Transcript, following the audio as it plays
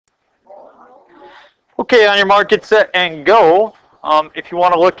Okay, on your mark, get set, and go. If you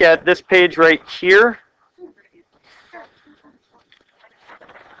want to look at this page right here.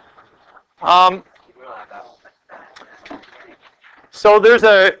 So this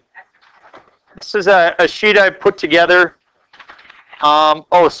is a sheet I put together.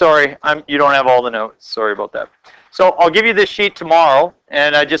 Oh, sorry, you don't have all the notes. Sorry about that. So I'll give you this sheet tomorrow,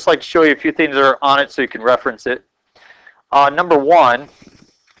 and I'd just like to show you a few things that are on it so you can reference it. Number one,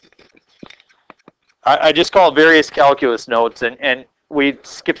 I just call it various calculus notes, and we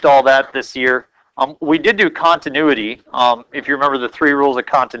skipped all that this year. We did do continuity. If you remember the 3 rules of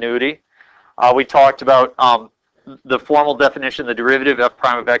continuity, we talked about the formal definition, the derivative f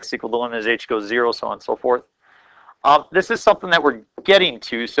prime of x equal to limit as h goes 0, so on and so forth. This is something that we're getting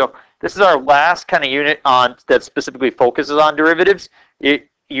to. So this is our last kind of unit on that specifically focuses on derivatives. You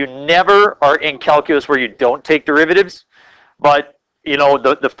never are in calculus where you don't take derivatives, but you know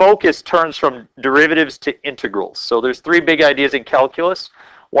the focus turns from derivatives to integrals. So there's 3 big ideas in calculus.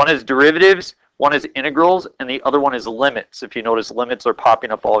 One is derivatives, one is integrals, and the other one is limits. If you notice, limits are popping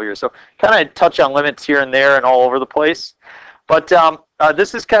up all year. So kind of touch on limits here and there and all over the place. But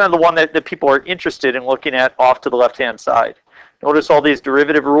this is kind of the one that people are interested in looking at off to the left-hand side. Notice all these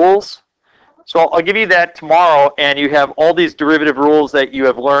derivative rules. So I'll give you that tomorrow, and you have all these derivative rules that you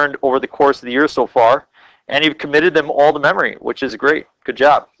have learned over the course of the year so far, and you've committed them all to memory, which is great. Good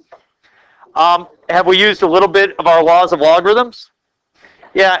job. Have we used a little bit of our laws of logarithms?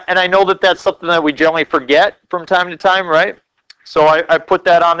 Yeah, and I know that that's something that we generally forget from time to time, right? So I put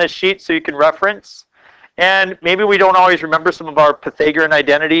that on this sheet so you can reference. And maybe we don't always remember some of our Pythagorean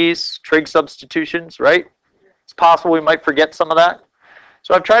identities, trig substitutions, right? It's possible we might forget some of that.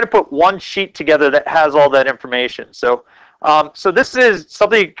 So I've tried to put one sheet together that has all that information. So so this is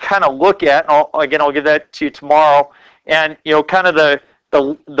something you kind of look at. And I'll give that to you tomorrow. And you know, kind of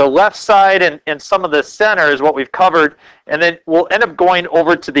the left side and some of the center is what we've covered. And then we'll end up going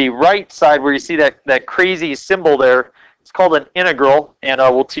over to the right side where you see that crazy symbol there. It's called an integral, and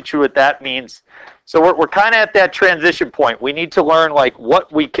we'll teach you what that means. So we're kind of at that transition point. We need to learn like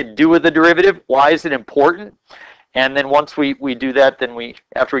what we can do with the derivative. Why is it important? And then once we do that, then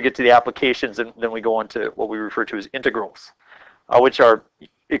after we get to the applications, and then we go into what we refer to as integrals, which are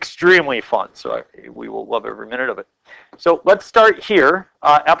extremely fun. So we will love every minute of it. So let's start here.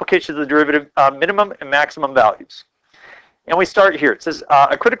 Applications of the derivative, minimum and maximum values. And we start here. It says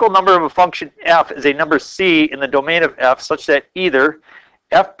a critical number of a function f is a number c in the domain of f such that either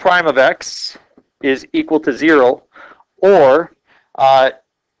f prime of x is equal to 0 or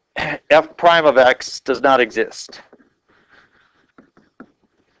f prime of x does not exist.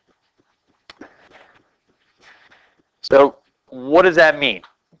 So what does that mean?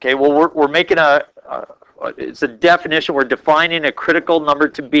 Okay, well we're making it's a definition. We're defining a critical number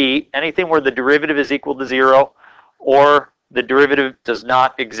to be anything where the derivative is equal to 0 or the derivative does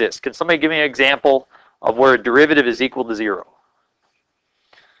not exist. Can somebody give me an example of where a derivative is equal to 0?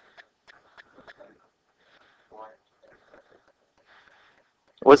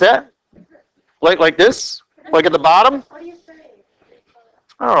 What's that? Like this? Like at the bottom? What do you say?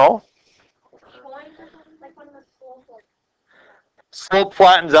 I don't know. Slope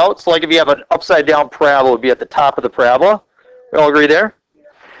flattens out. So like if you have an upside down parabola, it would be at the top of the parabola. We all agree there?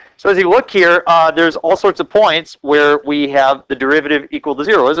 So as you look here, there's all sorts of points where we have the derivative equal to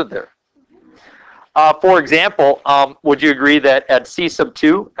 0, isn't there? For example, would you agree that at c sub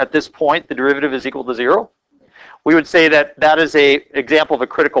 2, at this point, the derivative is equal to 0? We would say that that is an example of a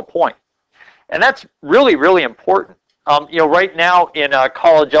critical point. And that's really, really important. You know, right now in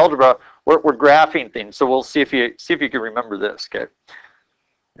college algebra, we're graphing things. So we'll see if you can remember this. Okay,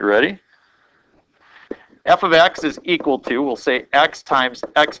 you ready? F of x is equal to, we'll say x times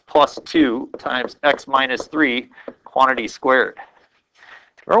x plus 2 times x minus 3 quantity squared.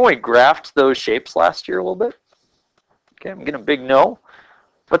 Remember when we graphed those shapes last year a little bit? Okay, I'm getting a big no.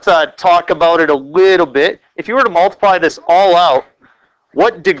 Let's talk about it a little bit. If you were to multiply this all out,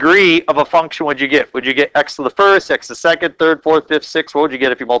 what degree of a function would you get? Would you get x to the first, x to the second, third, fourth, fifth, sixth? What would you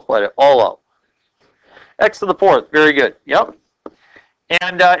get if you multiplied it all out? X to the fourth. Very good. Yep.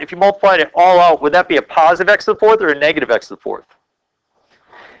 And if you multiplied it all out, would that be a positive x to the fourth or a negative x to the fourth?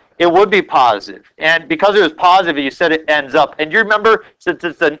 It would be positive. And because it was positive, you said it ends up. And do you remember, since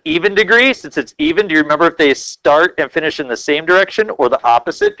it's an even degree, since it's even, do you remember if they start and finish in the same direction or the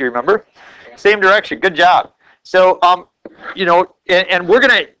opposite? Do you remember? Same direction. Good job. So, you know, and we're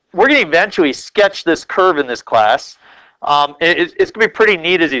gonna eventually sketch this curve in this class. It's gonna be pretty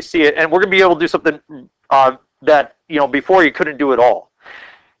neat as you see it, and we're gonna be able to do something that, you know, before you couldn't do at all.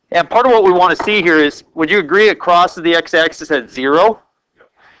 And part of what we want to see here is, would you agree it crosses the x-axis at 0?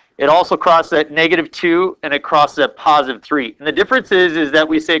 It also crosses at -2 and it crosses at +3. And the difference is that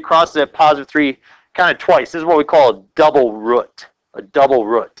we say it crosses at +3 kind of twice. This is what we call a double root. A double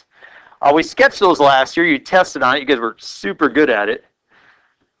root. We sketched those last year. You tested on it. You guys were super good at it.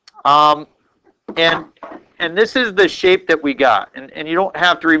 And this is the shape that we got. And you don't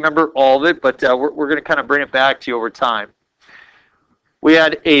have to remember all of it, but we're going to kind of bring it back to you over time. We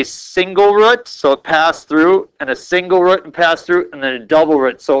had a single root, so it passed through, and a single root and passed through, and then a double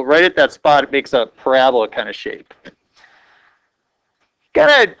root. So right at that spot, it makes a parabola kind of shape.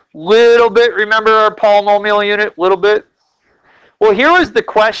 Got a little bit, remember our polynomial unit, a little bit? Well, here was the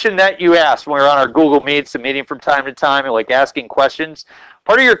question that you asked when we were on our Google Meets and meeting from time to time and like asking questions.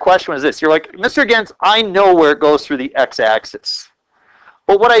 Part of your question was this. You're like, Mr. Gens, I know where it goes through the x-axis.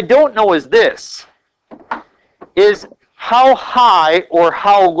 But what I don't know is this, is how high or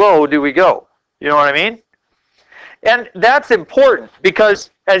how low do we go? You know what I mean? And that's important because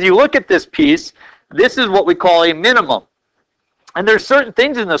as you look at this piece, this is what we call a minimum. And there's certain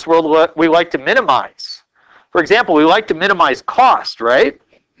things in this world that we like to minimize. For example, we like to minimize cost, right?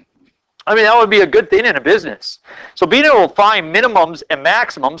 I mean, that would be a good thing in a business. So being able to find minimums and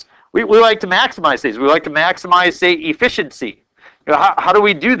maximums, we like to maximize these. We like to maximize, say, efficiency. You know, how do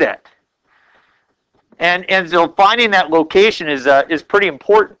we do that? And so finding that location is pretty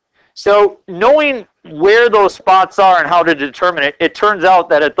important. So knowing where those spots are and how to determine it, it turns out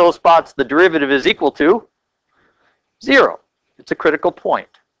that at those spots the derivative is equal to 0. It's a critical point.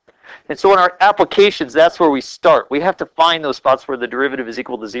 And so in our applications, that's where we start. We have to find those spots where the derivative is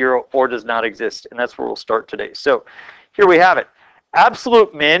equal to 0 or does not exist. And that's where we'll start today. So here we have it.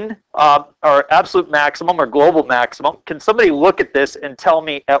 Absolute min, or absolute maximum, or global maximum. Can somebody look at this and tell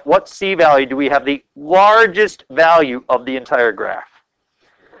me at what C value do we have the largest value of the entire graph?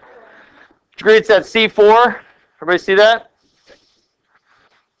 Agree it's at C4? Everybody see that?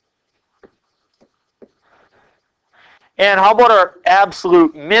 And how about our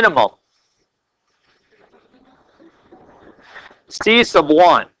absolute minimum? C sub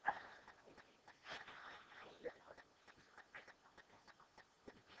 1.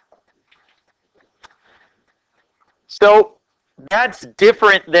 So that's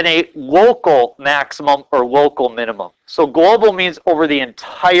different than a local maximum or local minimum. So global means over the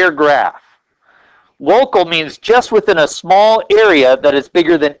entire graph. Local means just within a small area that is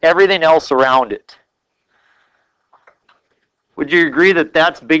bigger than everything else around it. Would you agree that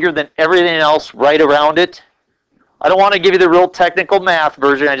that's bigger than everything else right around it? I don't want to give you the real technical math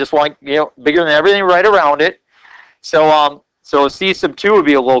version. I just want, you know, bigger than everything right around it. So so C sub 2 would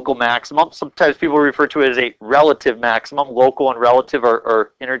be a local maximum. Sometimes people refer to it as a relative maximum. Local and relative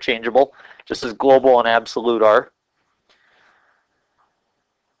are interchangeable, just as global and absolute are.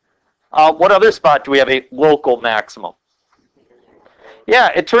 What other spot do we have a local maximum? Yeah,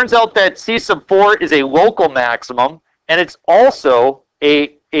 it turns out that C sub 4 is a local maximum, and it's also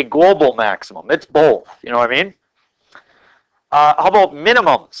a global maximum. It's both, you know what I mean? How about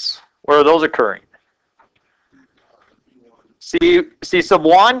minimums? Where are those occurring? C sub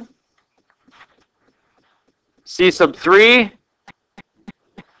 1, C sub 3,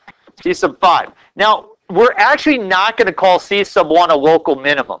 C sub 5. Now, we're actually not going to call C sub 1 a local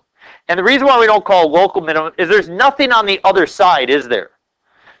minimum. And the reason why we don't call it local minimum is there's nothing on the other side, is there?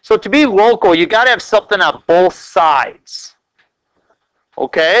 So to be local, you got to have something on both sides.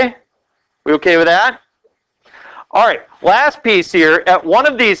 Okay? We okay with that? All right, last piece here. At one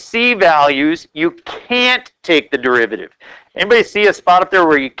of these C values, you can't take the derivative. Anybody see a spot up there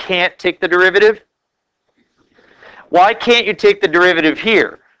where you can't take the derivative? Why can't you take the derivative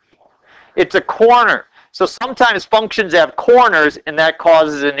here? It's a corner. So sometimes functions have corners, and that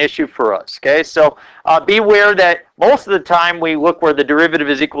causes an issue for us. Okay, so beware that most of the time we look where the derivative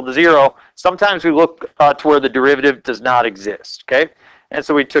is equal to 0. Sometimes we look to where the derivative does not exist. Okay, and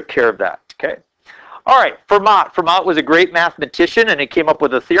so we took care of that. Okay. All right, Fermat. Fermat was a great mathematician, and he came up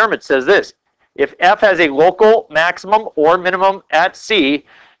with a theorem. It says this: if f has a local maximum or minimum at C,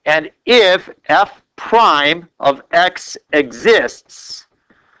 and if f prime of x exists,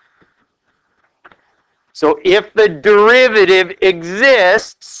 so if the derivative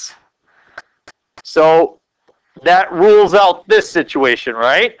exists, so that rules out this situation,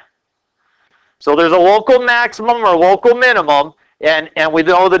 right? So there's a local maximum or local minimum, and we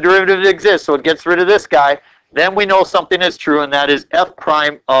know the derivative exists, so it gets rid of this guy. Then we know something is true, and that is f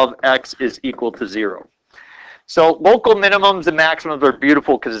prime of x is equal to 0. So local minimums and maximums are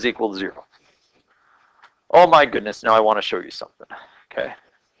beautiful because it's equal to 0. Oh my goodness, now I want to show you something. Okay.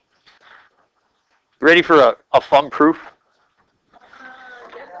 Ready for a fun proof?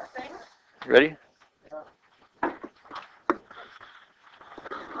 Ready?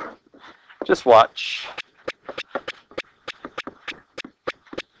 Just watch.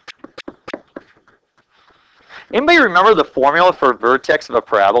 Anybody remember the formula for vertex of a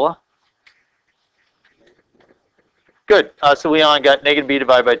parabola? Good. So we only got negative b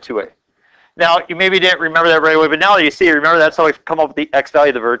divided by 2a. Now, you maybe didn't remember that right away, but now that you see it, remember that's how we come up with the x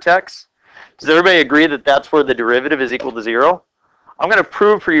value of the vertex? Does everybody agree that that's where the derivative is equal to 0? I'm going to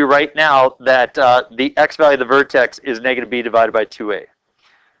prove for you right now that the x value of the vertex is negative b divided by 2a.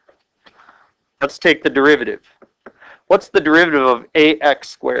 Let's take the derivative. What's the derivative of ax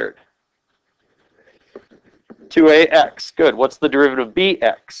squared? 2ax. Good. What's the derivative of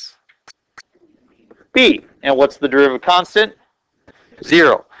bx? B. And what's the derivative constant?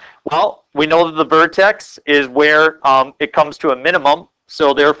 0. Well, we know that the vertex is where it comes to a minimum,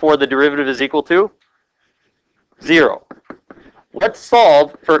 so therefore the derivative is equal to 0. Let's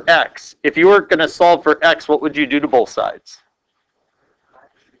solve for x. If you were going to solve for x, what would you do to both sides?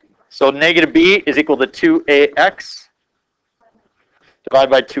 So negative b is equal to 2ax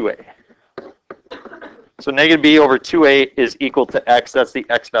divided by 2a. So negative b over 2a is equal to x. That's the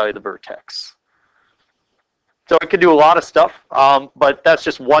x value of the vertex. So it could do a lot of stuff, but that's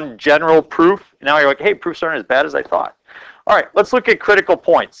just one general proof. Now you're like, hey, proofs aren't as bad as I thought. All right, let's look at critical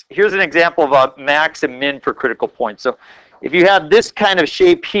points. Here's an example of a max and min for critical points. So if you have this kind of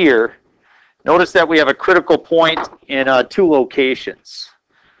shape here, notice that we have a critical point in 2 locations.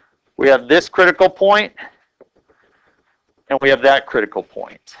 We have this critical point, and we have that critical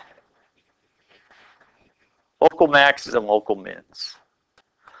point. Local maxes and local mins.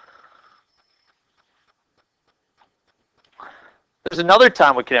 There's another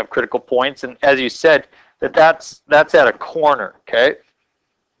time we can have critical points, and as you said, that's at a corner, okay?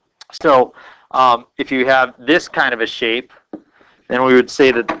 So if you have this kind of a shape, then we would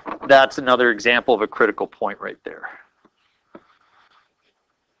say that that's another example of a critical point right there.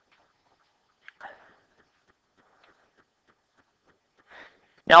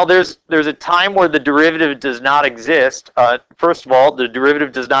 Now there's a time where the derivative does not exist. First of all, the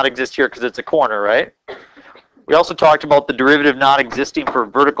derivative does not exist here because it's a corner, right? We also talked about the derivative not existing for a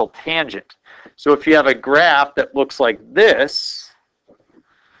vertical tangent. So if you have a graph that looks like this,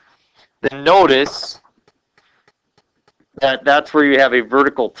 then notice that that's where you have a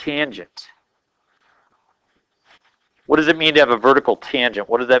vertical tangent. What does it mean to have a vertical tangent?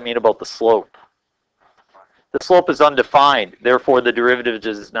 What does that mean about the slope? The slope is undefined, therefore the derivative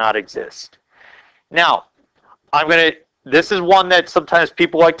does not exist. Now, this is one that sometimes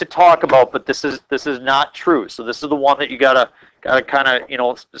people like to talk about, but this is not true. So this is the one that you gotta kind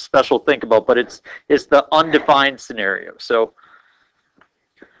of special think about. But it's the undefined scenario. So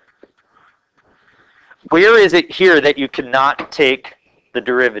where is it here that you cannot take the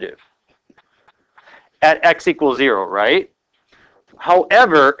derivative? At x equals 0, right?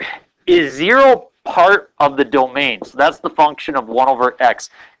 However, is 0 part of the domain? So that's the function of 1 over x.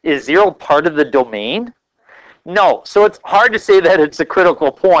 Is 0 part of the domain? No. So it's hard to say that it's a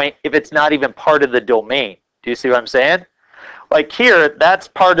critical point if it's not even part of the domain. Do you see what I'm saying? Like here, that's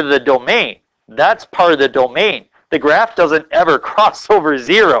part of the domain. That's part of the domain. The graph doesn't ever cross over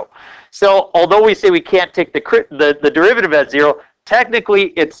 0. So although we say we can't take the derivative at 0,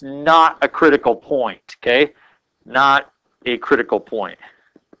 technically it's not a critical point, okay? Not a critical point.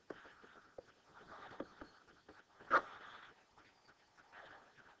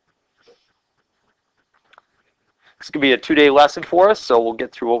 This could be a 2-day lesson for us, so we'll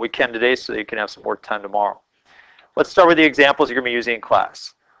get through what we can today so that you can have some more time tomorrow. Let's start with the examples you're going to be using in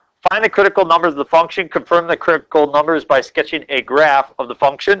class. Find the critical numbers of the function. Confirm the critical numbers by sketching a graph of the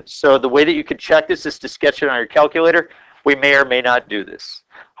function. So the way that you can check this is to sketch it on your calculator. We may or may not do this.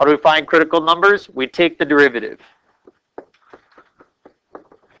 How do we find critical numbers? We take the derivative.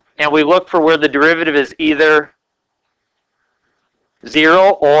 And we look for where the derivative is either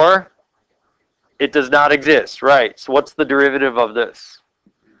 0 or it does not exist, right? So what's the derivative of this?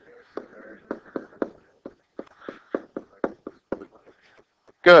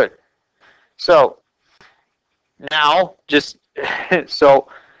 Good. So now, so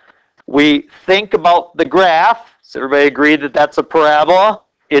we think about the graph. Does everybody agree that that's a parabola?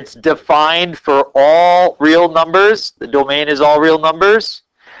 It's defined for all real numbers. The domain is all real numbers.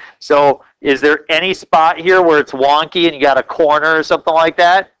 So is there any spot here where it's wonky and you got a corner or something like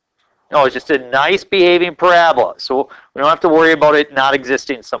that? No, it's just a nice behaving parabola. So we don't have to worry about it not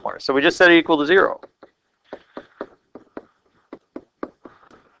existing somewhere. So we just set it equal to 0.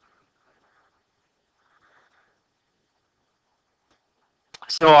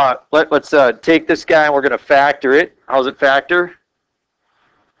 So let's take this guy and we're going to factor it. How's it factor?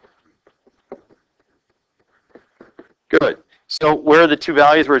 Good. So where are the two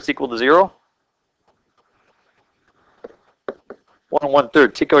values where it's equal to 0? 1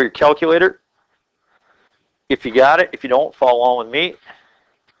 1/3. Take out your calculator. If you got it. If you don't, follow along with me.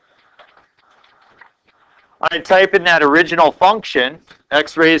 I type in that original function,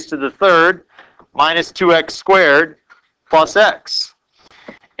 x raised to the third minus 2x squared plus x.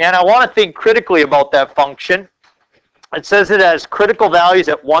 And I want to think critically about that function. It says it has critical values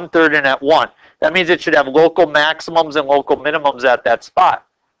at 1/3 and at 1. That means it should have local maximums and local minimums at that spot.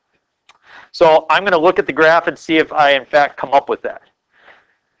 So I'm going to look at the graph and see if I, in fact, come up with that.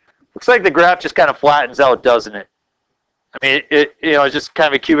 Looks like the graph just kind of flattens out, doesn't it? I mean, it's just kind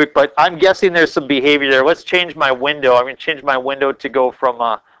of a cubic, but I'm guessing there's some behavior there. Let's change my window. I'm going to change my window to go from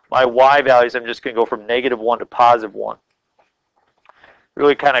my y values. I'm just going to go from -1 to +1.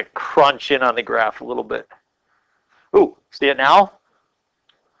 Really kind of crunch in on the graph a little bit. Ooh, see it now?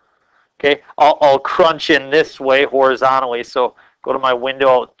 Okay, I'll crunch in this way horizontally. So go to my window.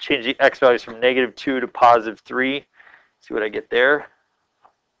 I'll change the x values from -2 to +3. See what I get there.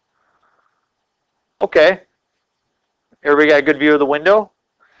 Okay. Everybody got a good view of the window?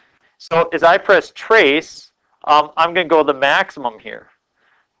 So as I press trace, I'm going to go the maximum here.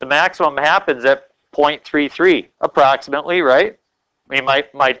 The maximum happens at 0.33, approximately, right? I mean,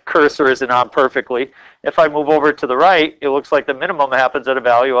 my cursor isn't on perfectly. If I move over to the right, it looks like the minimum happens at a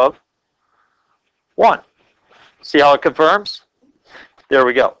value of 1. See how it confirms? There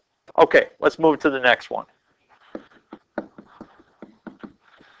we go. Okay, let's move to the next one.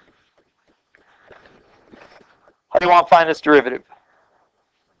 How do you want to find this derivative?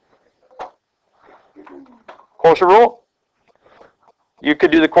 Quotient rule? You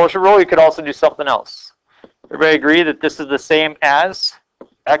could do the quotient rule. You could also do something else. Everybody agree that this is the same as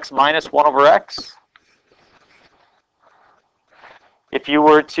x minus 1 over x? If you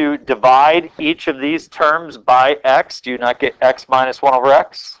were to divide each of these terms by x, do you not get x minus 1 over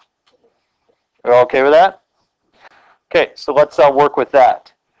x? Are you okay with that? Okay, so let's work with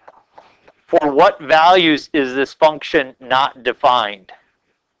that. For what values is this function not defined?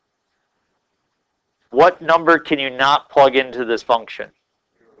 What number can you not plug into this function?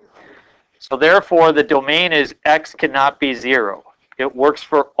 So therefore, the domain is x cannot be 0. It works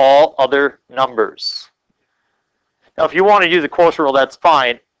for all other numbers. Now, if you want to use the quotient rule, that's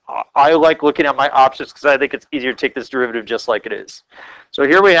fine. I like looking at my options because I think it's easier to take this derivative just like it is. So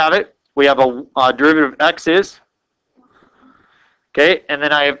here we have it. We have a derivative of x is. Okay, and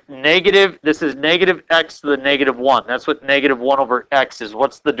then I have negative, this is negative x to the -1. That's what -1 over x is.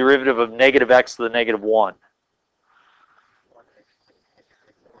 What's the derivative of negative x to the -1?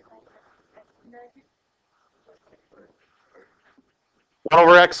 1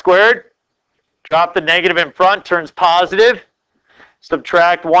 over x squared. Drop the negative in front, turns positive.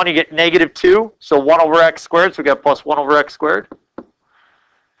 Subtract 1, you get -2. So 1 over x squared, so we got plus 1 over x squared.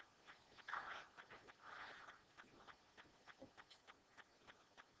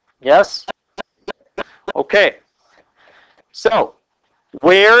 Yes? Okay. So,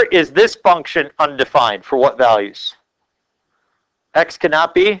 where is this function undefined? For what values? X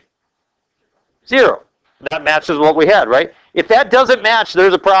cannot be 0. That matches what we had, right? If that doesn't match,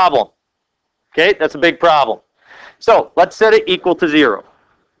 there's a problem. Okay, that's a big problem. So, let's set it equal to 0.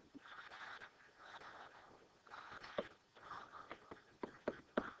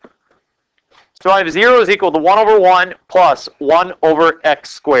 So I have 0 is equal to 1 over 1 plus 1 over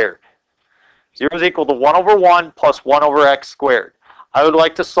x squared. 0 is equal to 1 over 1 plus 1 over x squared. I would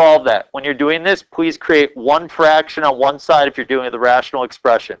like to solve that. When you're doing this, please create one fraction on one side if you're doing the rational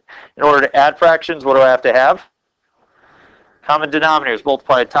expression. In order to add fractions, what do I have to have? Common denominators.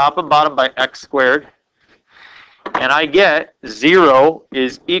 Multiply top and bottom by x squared. And I get 0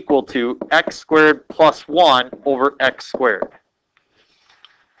 is equal to x squared plus 1 over x squared.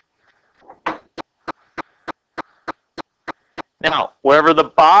 Now, wherever the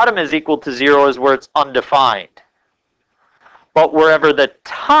bottom is equal to 0 is where it's undefined. But wherever the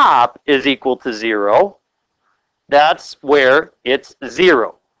top is equal to 0, that's where it's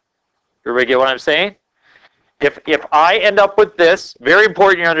 0. Everybody get what I'm saying? If I end up with this, very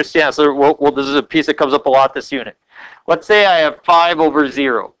important you understand, so this is a piece that comes up a lot this unit. Let's say I have 5 over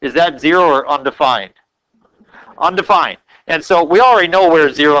 0. Is that 0 or undefined? Undefined. And so we already know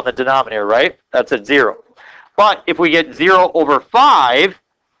where 0 in the denominator, right? That's at 0. But if we get 0 over 5,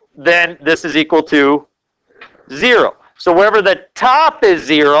 then this is equal to 0. So wherever the top is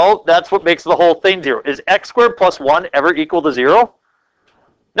 0, that's what makes the whole thing 0. Is x squared plus 1 ever equal to 0?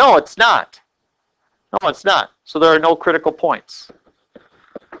 No, it's not. No, it's not. So there are no critical points.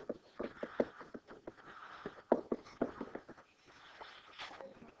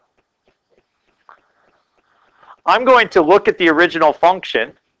 I'm going to look at the original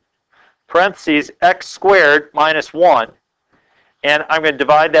function, parentheses, x squared minus 1, and I'm going to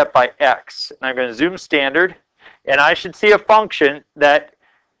divide that by x. And I'm going to zoom standard, and I should see a function that,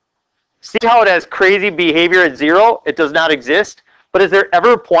 see how it has crazy behavior at 0? It does not exist. But is there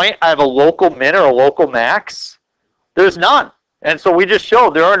ever a point I have a local min or a local max? There's none. And so we just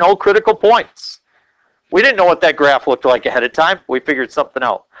showed there are no critical points. We didn't know what that graph looked like ahead of time. We figured something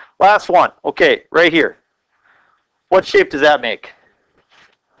out. Last one. Okay, right here. What shape does that make?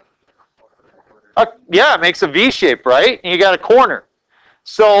 Yeah, it makes a V shape, right? And you got a corner.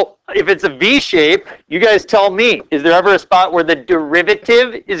 So if it's a V shape, you guys tell me, is there ever a spot where the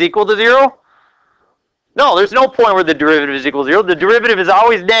derivative is equal to 0? No, there's no point where the derivative is equal to 0. The derivative is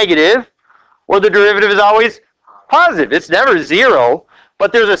always negative, or the derivative is always positive. It's never 0,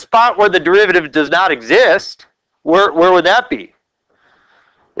 but there's a spot where the derivative does not exist. Where would that be?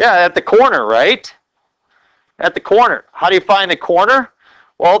 Yeah, at the corner, right? At the corner. How do you find the corner?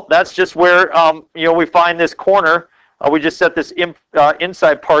 Well, that's just where we find this corner. We just set this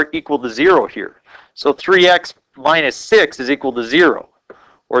inside part equal to 0 here. So 3x minus 6 is equal to 0.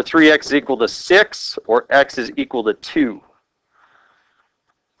 Or 3x is equal to 6, or x is equal to 2.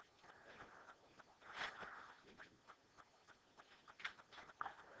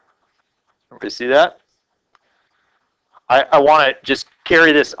 Everybody see that? I want to just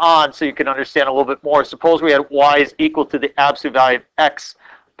carry this on so you can understand a little bit more. Suppose we had y is equal to the absolute value of x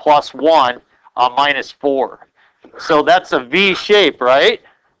plus 1 minus 4. So that's a V shape, right?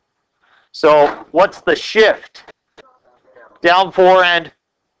 So what's the shift? Down 4 and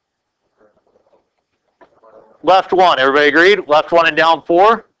left 1. Everybody agreed? Left 1 and down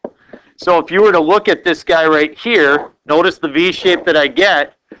 4. So if you were to look at this guy right here, notice the V shape that I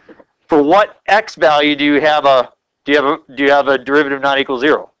get. For what x value do you have a derivative not equal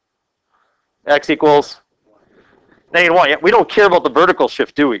 0? X equals -1. Yeah, we don't care about the vertical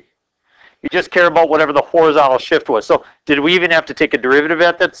shift, do we? You just care about whatever the horizontal shift was. So did we even have to take a derivative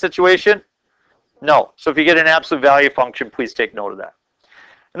at that situation? No. So if you get an absolute value function, please take note of that.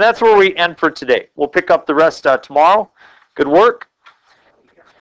 And that's where we end for today. We'll pick up the rest tomorrow. Good work.